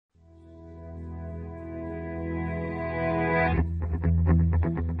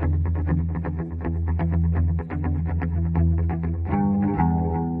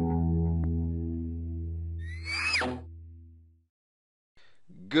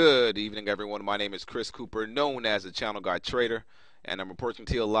Good evening, everyone. My name is Chris Cooper, known as the Channel Guy Trader, and I'm reporting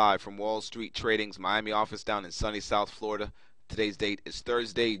to you live from Wall Street Trading's Miami office down in sunny South Florida. Today's date is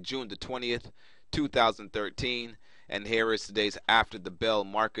Thursday, June the 20th, 2013, and here is today's After the Bell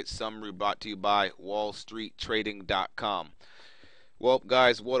Market Summary brought to you by WallStreetTrading.com. Well,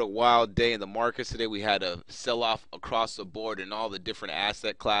 guys, what a wild day in the markets today. We had a sell-off across the board in all the different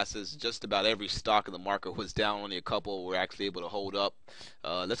asset classes. Just about every stock in the market was down. Only a couple were actually able to hold up.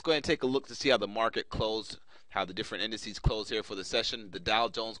 Let's go ahead and take a look to see how the market closed, how the different indices closed here for the session. The Dow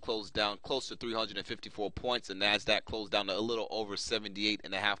Jones closed down close to 354 points. The NASDAQ closed down to a little over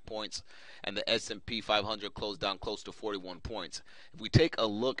 78.5 points. And the S&P 500 closed down close to 41 points. If we take a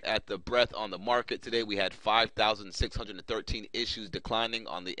look at the breadth on the market today, we had 5,613 issues declining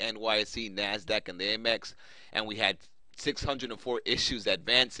on the NYSE, NASDAQ, and the AMEX, and we had 604 issues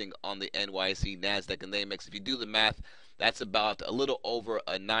advancing on the NYSE, NASDAQ, and the AMEX. If you do the math, that's about a little over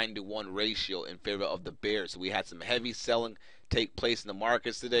a 9-to-1 ratio in favor of the bears. So we had some heavy selling take place in the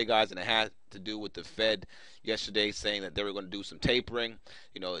markets today, guys, and it had to do with the Fed yesterday saying that they were going to do some tapering.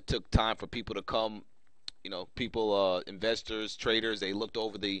 It took time for people to come. Investors, traders, they looked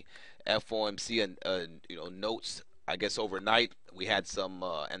over the FOMC and notes. I guess overnight we had some,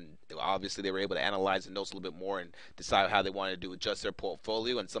 and obviously they were able to analyze the notes a little bit more and decide how they wanted to adjust their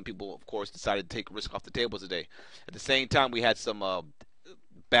portfolio. And some people, of course, decided to take risk off the table today. At the same time, we had some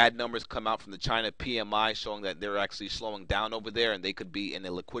bad numbers come out from the China PMI showing that they're actually slowing down over there and they could be in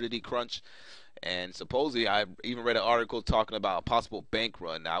a liquidity crunch. And supposedly, I even read an article talking about a possible bank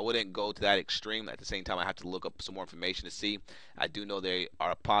run. Now, I wouldn't go to that extreme. At the same time, I have to look up some more information to see. I do know they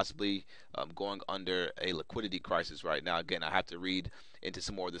are possibly going under a liquidity crisis right now. Again, I have to read into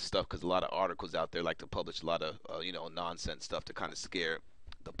some more of this stuff because a lot of articles out there like to publish a lot of nonsense stuff to kind of scare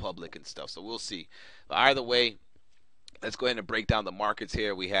the public and stuff. So we'll see. But either way, let's go ahead and break down the markets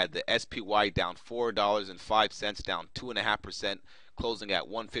here. We had the SPY down $4.05, down 2.5%. Closing at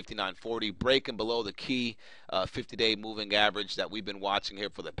 159.40, breaking below the key 50-day moving average that we've been watching here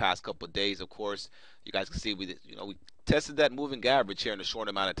for the past couple of days. Of course, you guys can see we tested that moving average here in a short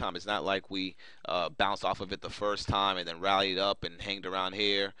amount of time. It's not like we bounced off of it the first time and then rallied up and hanged around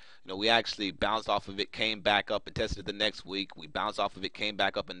here. We actually bounced off of it, came back up and tested it the next week. We bounced off of it, came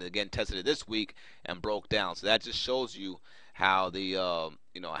back up and again tested it this week and broke down. So that just shows you how the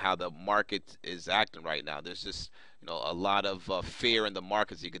how the market is acting right now. There's just a lot of fear in the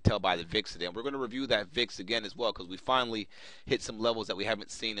markets. You could tell by the VIX today. And we're going to review that VIX again as well because we finally hit some levels that we haven't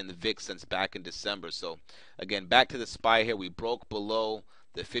seen in the VIX since back in December. So again, back to the SPY here. We broke below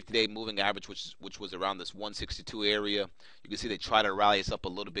the 50-day moving average, which was around this 162 area. You can see they tried to rally us up a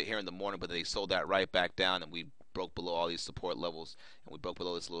little bit here in the morning, but they sold that right back down, and we broke below all these support levels, and we broke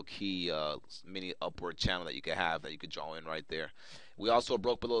below this little key mini upward channel that you could have that you could draw in right there. We also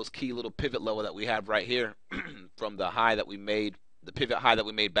broke below this key little pivot level that we have right here from the high that we made, the pivot high that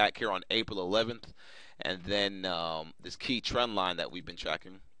we made back here on April 11th, and then this key trend line that we've been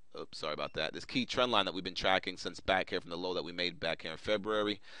tracking. Oops, sorry about that. This key trend line that we've been tracking since back here from the low that we made back here in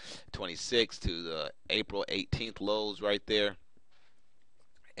February 26th to the April 18th lows right there.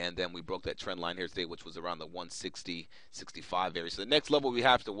 And then we broke that trend line here today, which was around the 160.65 area. So the next level we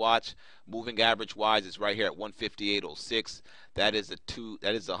have to watch, moving average wise, is right here at 158.06. That is a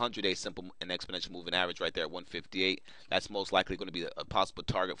 100-day simple and exponential moving average right there at 158. That's most likely going to be a possible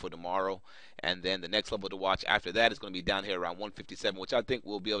target for tomorrow. And then the next level to watch after that is going to be down here around 157, which I think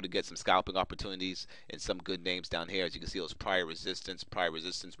we'll be able to get some scalping opportunities and some good names down here. As you can see, those prior resistance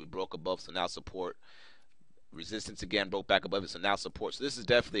we broke above, so now support. Resistance again, broke back above it, so now support. So this is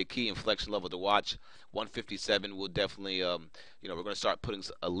definitely a key inflection level to watch. 157 will definitely, we're going to start putting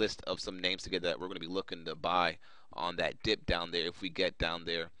a list of some names together that we're going to be looking to buy on that dip down there if we get down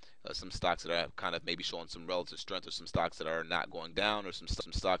there. Some stocks that are kind of maybe showing some relative strength, or some stocks that are not going down, or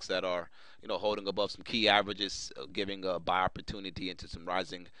some stocks that are, holding above some key averages, giving a buy opportunity into some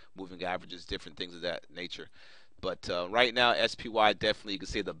rising moving averages, different things of that nature. But right now, SPY definitely, you can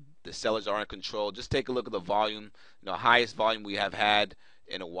see the sellers are in control. Just take a look at the volume. Highest volume we have had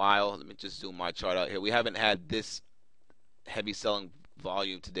in a while. Let me just zoom my chart out here. We haven't had this heavy selling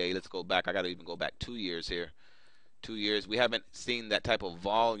volume today. Let's go back. I got to even go back 2 years here. 2 years. We haven't seen that type of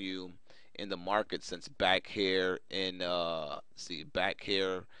volume in the market since back here in, back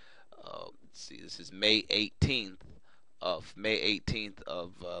here. This is May 18th of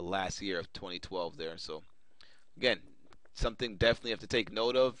last year of 2012 there. So again, something definitely have to take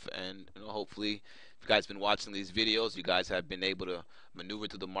note of, and hopefully, if you guys have been watching these videos, you guys have been able to maneuver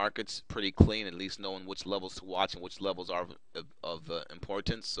through the markets pretty clean, at least knowing which levels to watch and which levels are of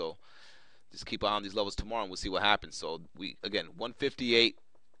importance. So just keep an eye on these levels tomorrow, and we'll see what happens. So we again 158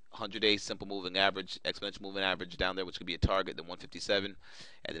 100-day simple moving average, exponential moving average down there, which could be a target, the 157.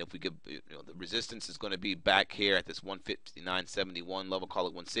 And then if we could, the resistance is going to be back here at this 159.71 level, call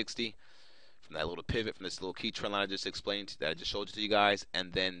it 160. From that little pivot, from this little key trend line I just explained, that I just showed to you guys,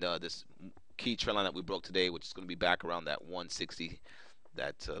 and then this key trend line that we broke today, which is going to be back around that 160.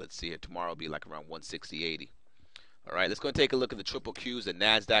 That let's see here, tomorrow will be like around 160.80. All right, let's go and take a look at the triple Qs, the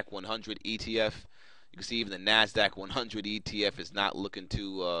Nasdaq 100 ETF. You can see even the Nasdaq 100 ETF is not looking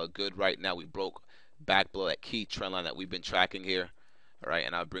too good right now. We broke back below that key trend line that we've been tracking here. All right,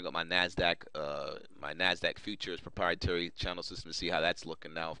 and I'll bring up my Nasdaq futures proprietary channel system to see how that's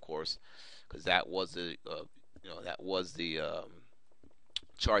looking now, of course, because that was the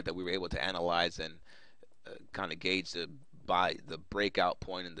chart that we were able to analyze and kind of gauge the breakout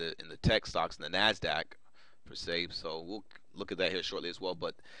point in the tech stocks in the Nasdaq per se. So we'll look at that here shortly as well.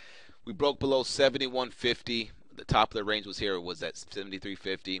 But we broke below 71.50. The top of the range was here. It was at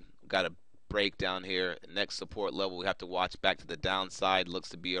 73.50. Got a break down here. Next support level we have to watch back to the downside. Looks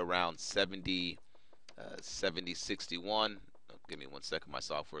to be around 70.61. Give me 1 second. My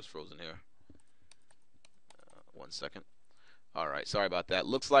software is frozen here. 1 second. All right. Sorry about that.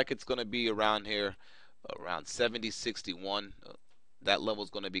 Looks like it's going to be around here, around 70.61. That level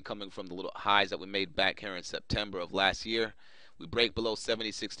is going to be coming from the little highs that we made back here in September of last year. We break below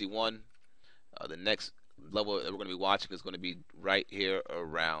 70.61. The next level that we're going to be watching is going to be right here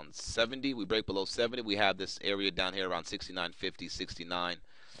around 70. We break below 70. We have this area down here around 69.50, 69.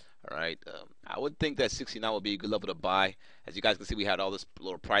 All right. I would think that 69 would be a good level to buy. As you guys can see, we had all this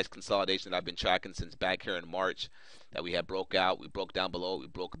little price consolidation that I've been tracking since back here in March that we had broke out. We broke down below. We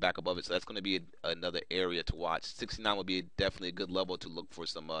broke back above it. So that's going to be another area to watch. 69 would be definitely a good level to look for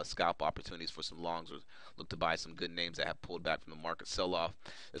some scalp opportunities for some longs, or look to buy some good names that have pulled back from the market sell-off.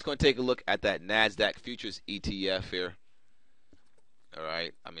 Let's go and take a look at that NASDAQ futures ETF here. All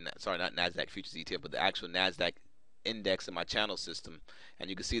right. I mean, sorry, not NASDAQ futures ETF, but the actual NASDAQ index in my channel system. And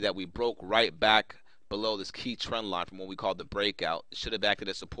you can see that we broke right back below this key trend line from what we called the breakout. It should have acted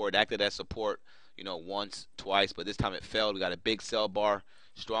as support. Once, twice, but this time it failed. We got a big sell bar,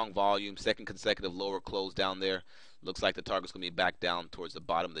 strong volume, second consecutive lower close down there. Looks like the target's going to be back down towards the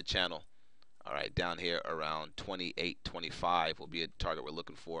bottom of the channel. All right, down here around 28.25 will be a target we're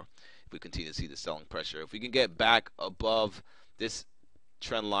looking for if we continue to see the selling pressure. If we can get back above this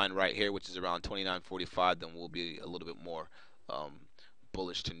trend line right here, which is around 29.45, then we'll be a little bit more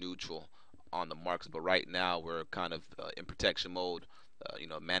bullish to neutral on the markets. But right now we're kind of in protection mode,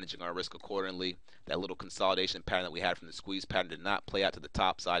 managing our risk accordingly. That little consolidation pattern that we had from the squeeze pattern did not play out to the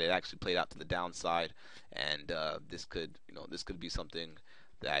top side. It actually played out to the downside, and this could be something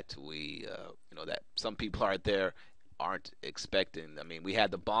that that some people out there aren't expecting. I mean, we had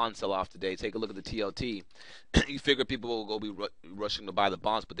the bond sell off today. Take a look at the TLT. You figure people will be rushing to buy the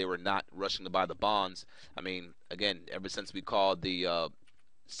bonds, but they were not rushing to buy the bonds. I mean, again, ever since we called the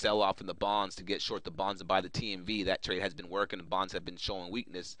sell off in the bonds to get short the bonds and buy the TMV, that trade has been working, and bonds have been showing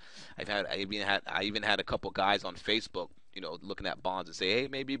weakness. I even had a couple guys on Facebook, looking at bonds and say, hey,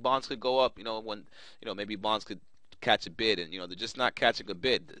 maybe bonds could go up, maybe bonds could catch a bid, and they're just not catching a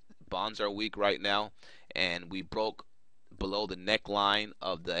bid. Bonds are weak right now, and we broke below the neckline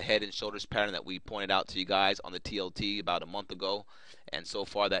of the head and shoulders pattern that we pointed out to you guys on the TLT about a month ago, and so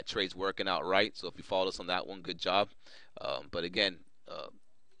far that trade's working out right. So if you followed us on that one, good job. But again,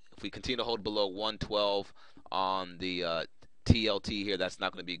 if we continue to hold below 112 on the TLT here, that's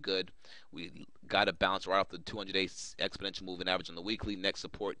not going to be good. We got to bounce right off the 200-day exponential moving average on the weekly. Next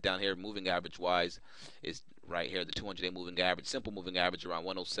support down here, moving average wise, is right here, the 200-day moving average, simple moving average around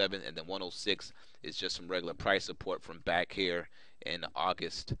 107, and then 106 is just some regular price support from back here in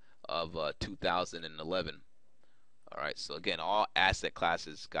August of 2011. All right, so again, all asset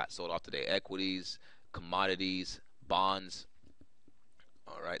classes got sold off today: equities, commodities, bonds.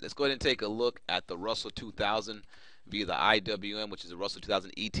 All right, let's go ahead and take a look at the Russell 2000 via the IWM, which is the Russell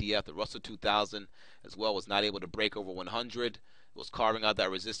 2000 ETF. The Russell 2000 as well was not able to break over 100. It was carving out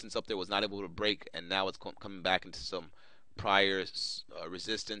that resistance up there, was not able to break, and now it's coming back into some prior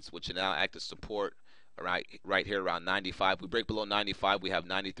resistance, which now act as support right here around 95. We break below 95, we have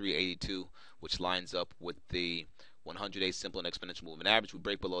 93.82, which lines up with the 100-day simple and exponential moving average. We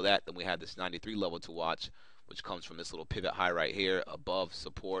break below that, then we have this 93 level to watch, which comes from this little pivot high right here, above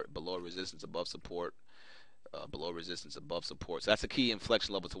support, below resistance, above support, below resistance, above support. So that's a key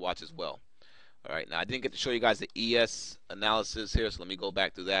inflection level to watch as well. All right, now I didn't get to show you guys the ES analysis here, so let me go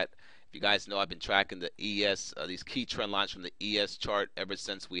back to that. If you guys know, I've been tracking the ES, these key trend lines from the ES chart ever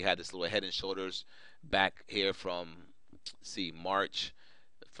since we had this little head and shoulders back here from, March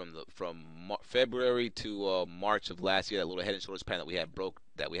from February to March of last year, that little head and shoulders pattern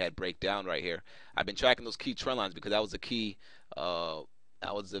that we had break down right here. I've been tracking those key trend lines because that was a key. That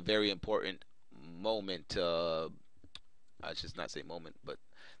was a very important moment. I should not say moment, but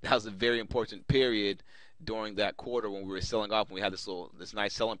that was a very important period during that quarter when we were selling off and we had this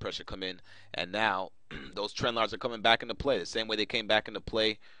nice selling pressure come in, and now those trend lines are coming back into play the same way they came back into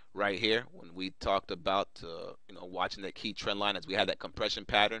play right here when we talked about watching that key trend line as we had that compression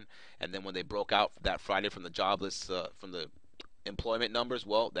pattern, and then when they broke out that Friday from the jobless from the employment numbers,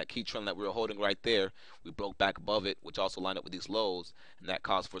 well, that key trend that we were holding right there, we broke back above it, which also lined up with these lows, and that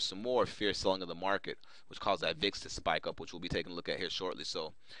caused for some more fierce selling of the market, which caused that VIX to spike up, which we'll be taking a look at here shortly.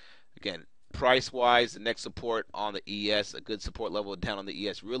 So again, price wise, the next support on the ES, a good support level down on the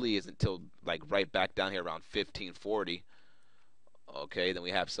ES really is until like right back down here around 1540. Okay, then we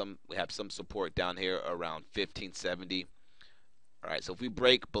have some support down here around 1570. All right, so if we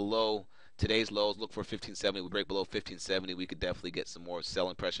break below today's lows, look for 1570. We break below 1570, we could definitely get some more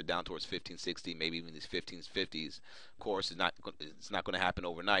selling pressure down towards 1560, maybe even these 1550s. Of course, it's not going to happen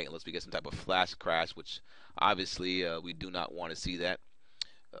overnight unless we get some type of flash crash, which obviously we do not want to see that.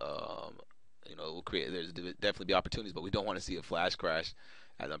 It will there's definitely be opportunities, but we don't want to see a flash crash.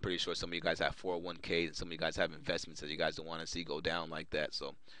 As I'm pretty sure some of you guys have 401k and some of you guys have investments that you guys don't want to see go down like that.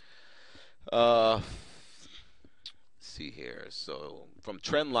 So, let's see here. So, from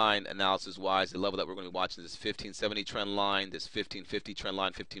trend line analysis wise, the level that we're going to be watching is this 1570 trend line, this 1550 trend line,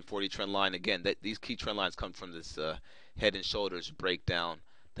 1540 trend line. Again, these key trend lines come from this head and shoulders breakdown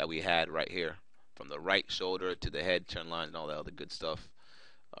that we had right here, from the right shoulder to the head trend line and all that other good stuff.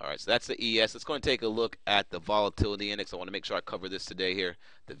 All right, so that's the ES. Let's go and take a look at the volatility index. I want to make sure I cover this today here.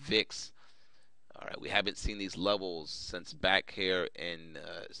 The VIX. All right, we haven't seen these levels since back here in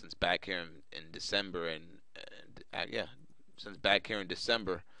December since back here in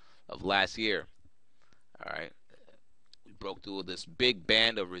December of last year. All right, we broke through this big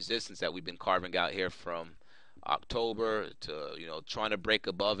band of resistance that we've been carving out here from October to trying to break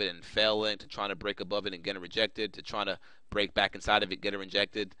above it and failing, to trying to break above it and getting rejected, to trying to break back inside of it, getting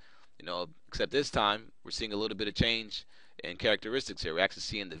rejected. Except this time we're seeing a little bit of change in characteristics here. We're actually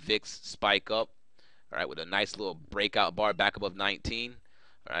seeing the VIX spike up, all right, with a nice little breakout bar back above 19.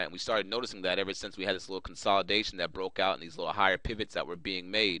 All right, and we started noticing that ever since we had this little consolidation that broke out and these little higher pivots that were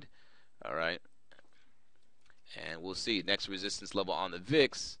being made. All right, and we'll see next resistance level on the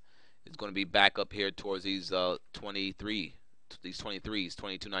VIX is going to be back up here towards these 2294s,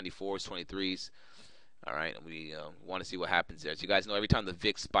 23s. All right, and we want to see what happens there. As you guys know, every time the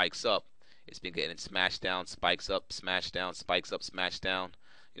VIX spikes up, it's been getting smashed down, spikes up, smashed down, spikes up, smashed down.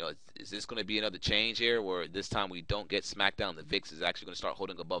 Is this going to be another change here where this time we don't get smacked down? The VIX is actually going to start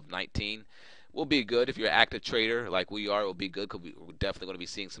holding above 19. Will be good if you're an active trader like we are. It will be good because we're definitely going to be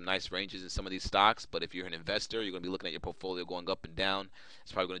seeing some nice ranges in some of these stocks. But if you're an investor, you're going to be looking at your portfolio going up and down.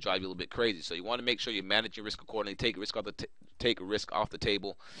 It's probably going to drive you a little bit crazy. So you want to make sure you manage your risk accordingly. Take risk off the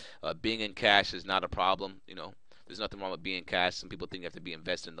table. Being in cash is not a problem. There's nothing wrong with being in cash. Some people think you have to be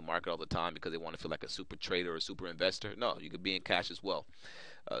invested in the market all the time because they want to feel like a super trader or a super investor. No, you could be in cash as well.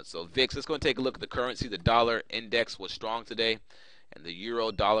 So VIX, let's go and take a look at the currency. The dollar index was strong today, and the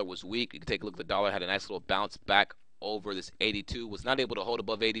euro dollar was weak. You can take a look at the dollar, had a nice little bounce back over this 82. Was not able to hold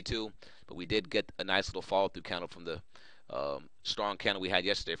above 82, but we did get a nice little follow-through candle from the strong candle we had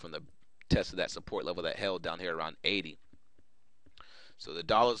yesterday from the test of that support level that held down here around 80. So the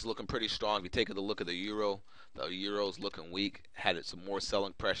dollar's looking pretty strong. If you take a look at the euro's looking weak. Had some more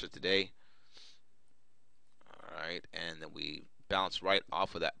selling pressure today. All right, and then we bounced right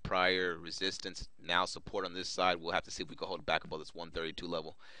off of that prior resistance. Now support on this side. We'll have to see if we can hold it back above this 132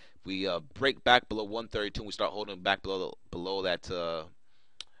 level. If we break back below 132 and we start holding back below that.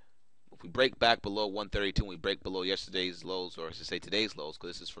 If we break back below 132 and we break below yesterday's lows, or I should say today's lows,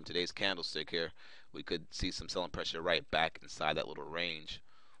 because this is from today's candlestick here, we could see some selling pressure right back inside that little range,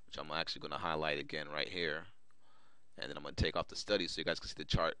 which I'm actually going to highlight again right here. And then I'm going to take off the study so you guys can see the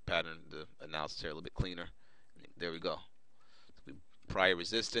chart pattern, the analysis here a little bit cleaner. There we go. Prior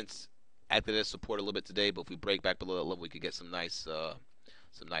resistance acted as support a little bit today, but if we break back below that level, we could get some nice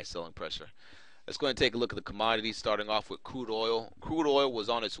selling pressure. Let's go ahead and take a look at the commodities, starting off with crude oil. Crude oil was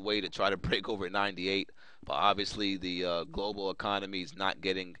on its way to try to break over 98, but obviously the global economy is not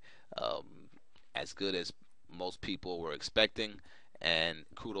getting as good as most people were expecting, and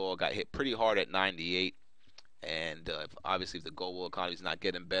crude oil got hit pretty hard at 98. And obviously, if the global economy is not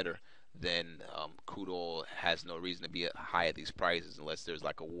getting better, then crude oil has no reason to be high at these prices unless there's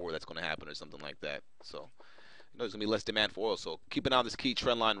like a war that's going to happen or something like that. So there's going to be less demand for oil. So keep an eye on this key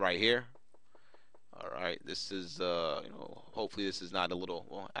trend line right here. All right, this is hopefully this is not a little.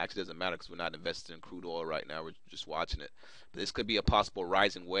 Well, actually, it doesn't matter because we're not invested in crude oil right now. We're just watching it. But this could be a possible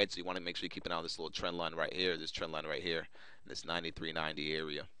rising wedge, so you want to make sure you keep an eye on this little trend line right here, this trend line right here, this 93.90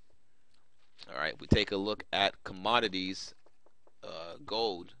 area. All right, we take a look at commodities,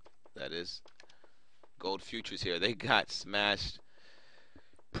 gold, that is, gold futures here. They got smashed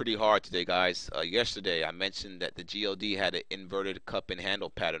pretty hard today, guys. Yesterday, I mentioned that the GLD had an inverted cup and handle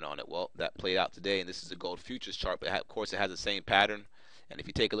pattern on it. Well, that played out today, and this is a gold futures chart, but of course, it has the same pattern. And if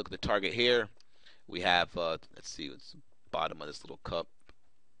you take a look at the target here, we have, let's see, it's the bottom of this little cup.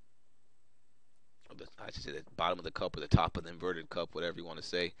 I should say the bottom of the cup or the top of the inverted cup, whatever you want to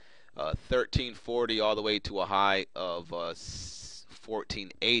say. 1340 all the way to a high of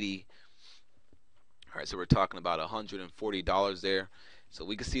 1480. All right, so we're talking about $140 there. So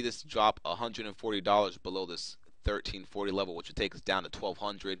we can see this drop $140 below this 1340 level, which would take us down to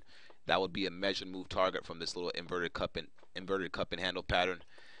 1200. That would be a measured move target from this little inverted cup and handle pattern.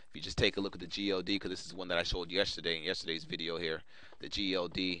 If you just take a look at the GLD, because this is one that I showed yesterday in yesterday's video here, the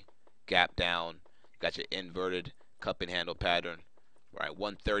GLD gap down, got your inverted cup and handle pattern. Right,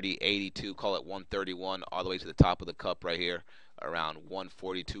 130.82, call it 131, all the way to the top of the cup right here, around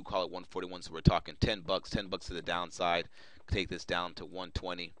 142, call it 141. So we're talking $10, $10 to the downside. Take this down to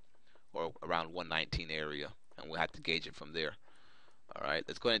 120 or around 119 area, and we'll have to gauge it from there. All right,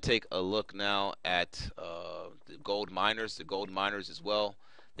 let's go ahead and take a look now at the gold miners. The gold miners as well,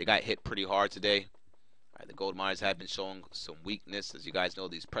 they got hit pretty hard today. Right, the gold miners have been showing some weakness. As you guys know,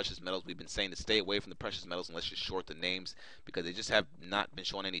 these precious metals, we've been saying to stay away from the precious metals unless you're short the names, because they just have not been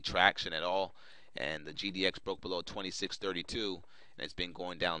showing any traction at all. And the GDX broke below 2632, and it's been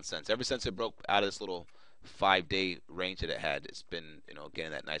going down since. Ever since it broke out of this little 5-day range that it had, it's been,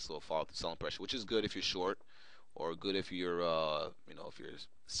 getting that nice little fall to selling pressure, which is good if you're short, or good if you're, if you're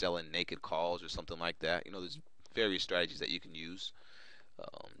selling naked calls or something like that. There's various strategies that you can use.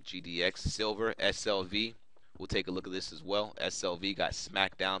 GDX, silver, SLV. We'll take a look at this as well. SLV got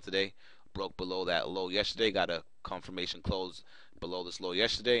smacked down today, broke below that low yesterday, got a confirmation close below this low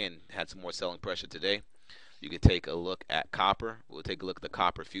yesterday, and had some more selling pressure today. You can take a look at copper. We'll take a look at the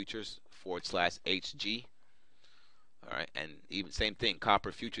copper futures /HG. All right, and even same thing,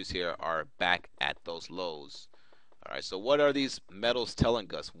 copper futures here are back at those lows. All right, so what are these metals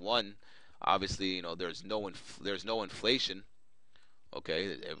telling us? One, obviously, there's no inflation.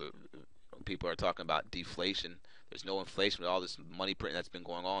 Okay, people are talking about deflation. There's no inflation with all this money printing that's been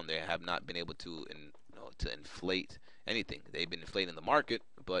going on. They have not been able to inflate anything. They've been inflating the market,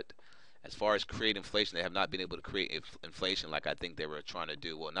 but as far as create inflation, they have not been able to create inflation like I think they were trying to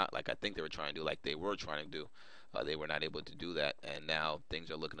do. Well, not like I think they were trying to do, like they were trying to do. They were not able to do that, and now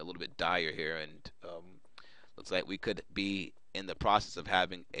things are looking a little bit dire here, and looks like we could be in the process of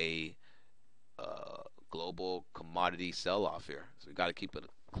having a global commodity sell-off here. So we got to keep a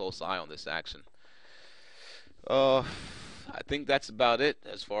close eye on this action. I think that's about it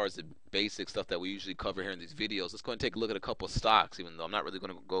as far as the basic stuff that we usually cover here in these videos. Let's go and take a look at a couple of stocks, even though I'm not really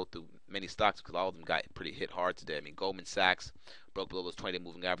going to go through many stocks because all of them got pretty hit hard today. I mean, Goldman Sachs broke below those 20-day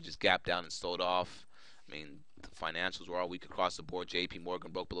moving averages, gapped down and sold off. I mean, the financials were all weak across the board. JP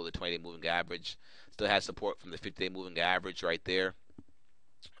Morgan broke below the 20-day moving average. Still has support from the 50-day moving average right there,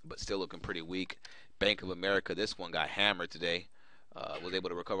 but still looking pretty weak. Bank of America, this one got hammered today. Was able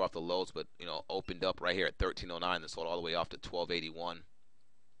to recover off the lows, but opened up right here at 1309 and sold all the way off to 1281.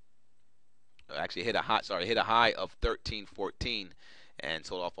 Actually hit a high of 1314 and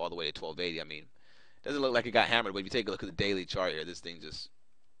sold off all the way to 1280. I mean, doesn't look like it got hammered, but if you take a look at the daily chart here, this thing just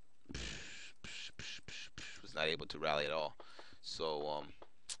was not able to rally at all. So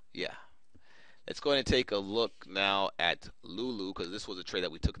yeah. Let's go ahead and take a look now at Lulu, because this was a trade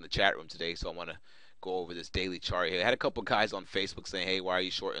that we took in the chat room today, so I want to go over this daily chart here. I had a couple guys on Facebook saying, hey, why are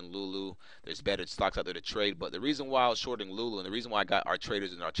you shorting Lulu? There's better stocks out there to trade. But the reason why I was shorting Lulu, and the reason why I got our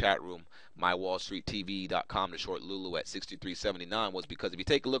traders in our chat room, mywallstreettv.com, to short Lulu at 63.79 was because if you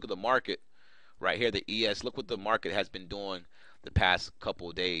take a look at the market right here, the ES, look what the market has been doing the past couple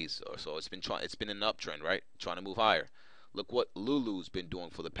of days or so. It's been an uptrend, right? Trying to move higher. Look what Lulu's been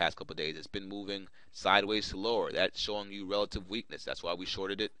doing for the past couple of days. It's been moving sideways to lower. That's showing you relative weakness. That's why we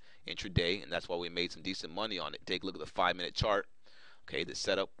shorted it intraday, and that's why we made some decent money on it. Take a look at the 5-minute chart. Okay, the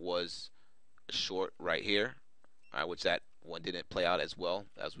setup was a short right here, which that one didn't play out as well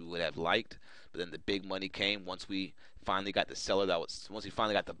as we would have liked. But then the big money came once we finally got the seller once we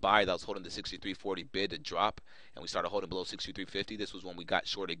finally got the buyer that was holding the 63.40 bid to drop, and we started holding below 63.50. This was when we got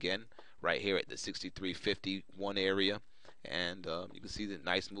short again, right here at the 63.51 area. And you can see the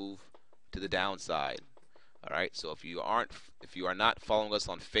nice move to the downside. All right. So if you are not following us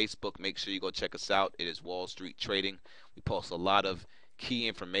on Facebook, make sure you go check us out. It is Wall Street Trading. We post a lot of key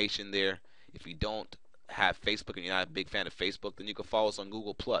information there. If you don't have Facebook and you're not a big fan of Facebook, then you can follow us on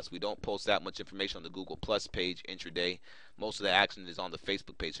Google Plus. We don't post that much information on the Google Plus page intraday. Most of the action is on the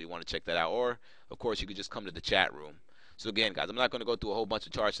Facebook page, so you want to check that out. Or, of course, you could just come to the chat room. So again, guys, I'm not going to go through a whole bunch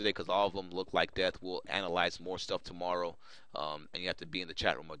of charts today because all of them look like death. We'll analyze more stuff tomorrow, and you have to be in the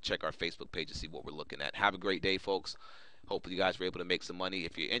chat room or check our Facebook page to see what we're looking at. Have a great day, folks. Hopefully, you guys were able to make some money.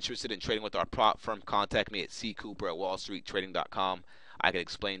 If you're interested in trading with our prop firm, contact me at ccooper@wallstreettrading.com. I can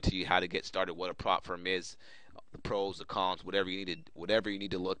explain to you how to get started, what a prop firm is, the pros, the cons, whatever you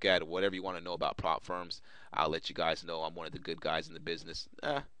need to look at, whatever you want to know about prop firms. I'll let you guys know. I'm one of the good guys in the business.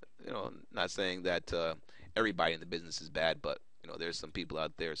 Not saying that everybody in the business is bad, but there's some people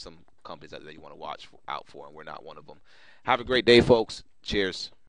out there, some companies out there you want to watch out for, and we're not one of them. Have a great day, folks. Cheers.